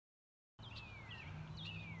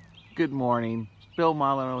Good morning, Bill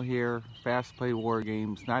Molyneux here, Fast Play War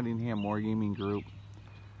Games, Nottingham Wargaming Group.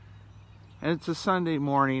 And it's a Sunday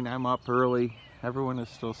morning, I'm up early. Everyone is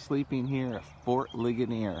still sleeping here at Fort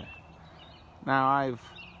Ligonier. Now I've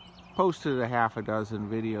posted a half a dozen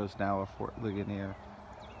videos now of Fort Ligonier.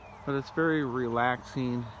 But it's very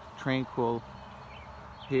relaxing, tranquil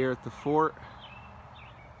here at the fort.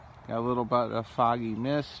 Got a little bit of foggy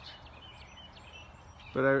mist.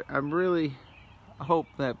 But I'm really hope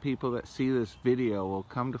that people that see this video will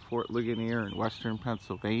come to Fort Ligonier in western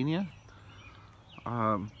Pennsylvania.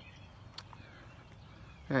 It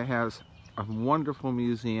has a wonderful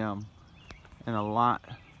museum and a lot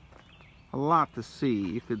to see.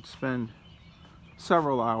 You could spend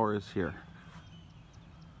several hours here.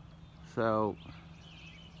 So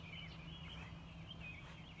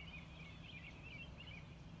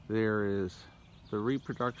the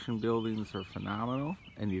reproduction buildings are phenomenal,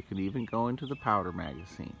 and you can even go into the powder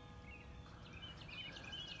magazine.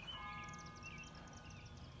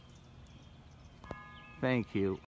 Thank you.